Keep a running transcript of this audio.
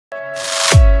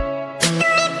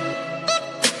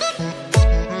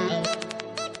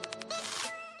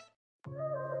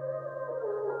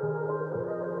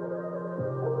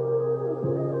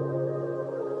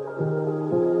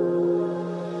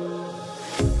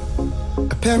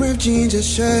pair of jeans, a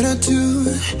shirt or two.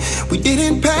 We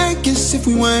didn't pack as if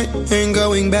we weren't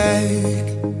going back.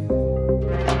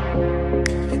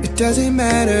 It doesn't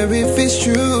matter if it's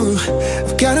true.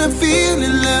 I've got a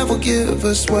feeling love will give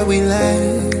us what we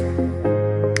lack.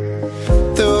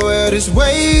 The world is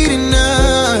waiting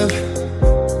up.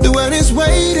 The world is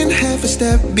waiting half a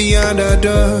step beyond our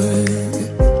door.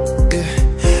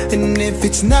 Yeah. And if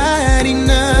it's not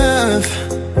enough,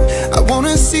 I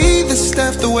wanna see the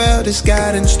stuff the world has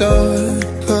got in store.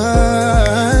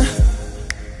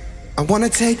 I wanna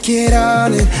take it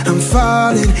all in, I'm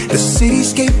falling. The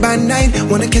cityscape by night,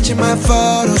 wanna catch in my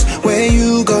photos. Where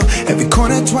you go, every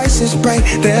corner twice as bright.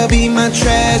 They'll be my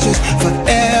treasures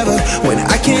forever. When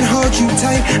I can't hold you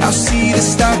tight, I'll see the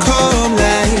Stockholm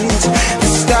lights. The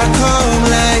Stockholm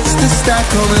lights, the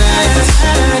Stockholm lights.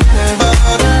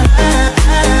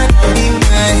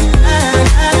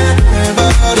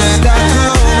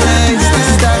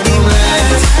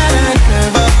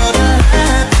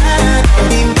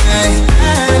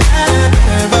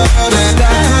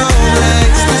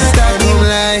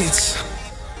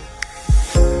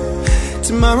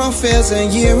 Tomorrow feels a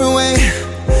year away,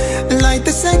 like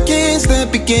the seconds, the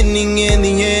beginning and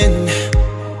the end.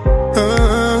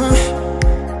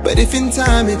 But if in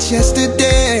time it's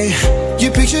yesterday,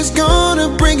 your picture's gonna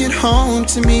bring it home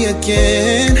to me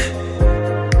again.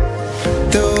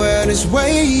 The world is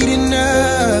waiting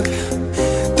up.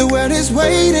 The world is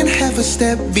waiting half a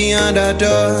step beyond our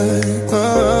door.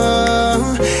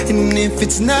 And if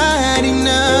it's not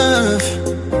enough,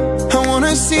 I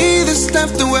wanna see the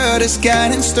stuff the world has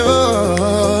got in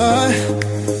store.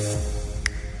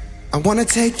 I wanna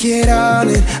take it all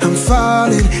in, I'm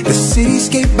falling. The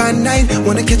cityscape by night,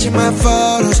 wanna catch in my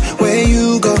photos. Where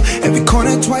you go, every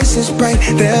corner twice as bright.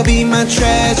 They'll be my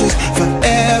treasures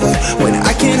forever. When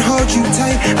I can't hold you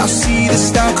tight, I'll see the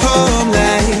Stockholm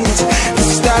lights. The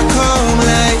Stockholm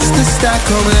lights, the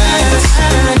Stockholm lights.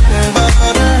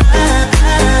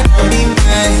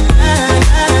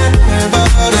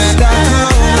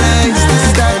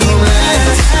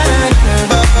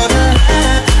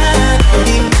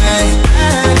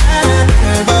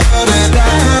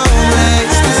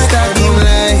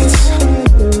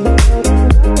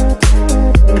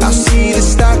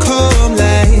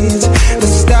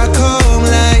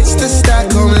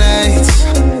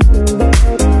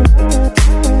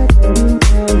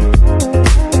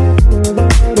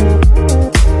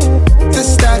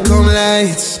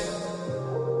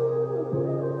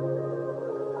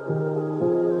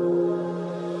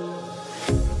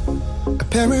 A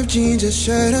pair of jeans, a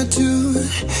shirt or two.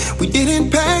 We didn't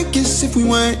pack as if we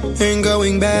weren't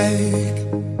going back.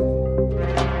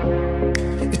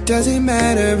 It doesn't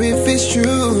matter if it's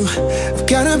true. I've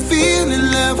got a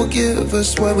feeling love will give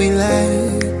us what we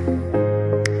lack.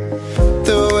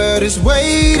 The world is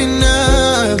waiting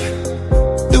up.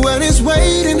 The world is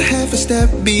waiting half a step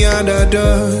beyond our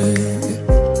door.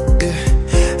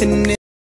 Yeah. And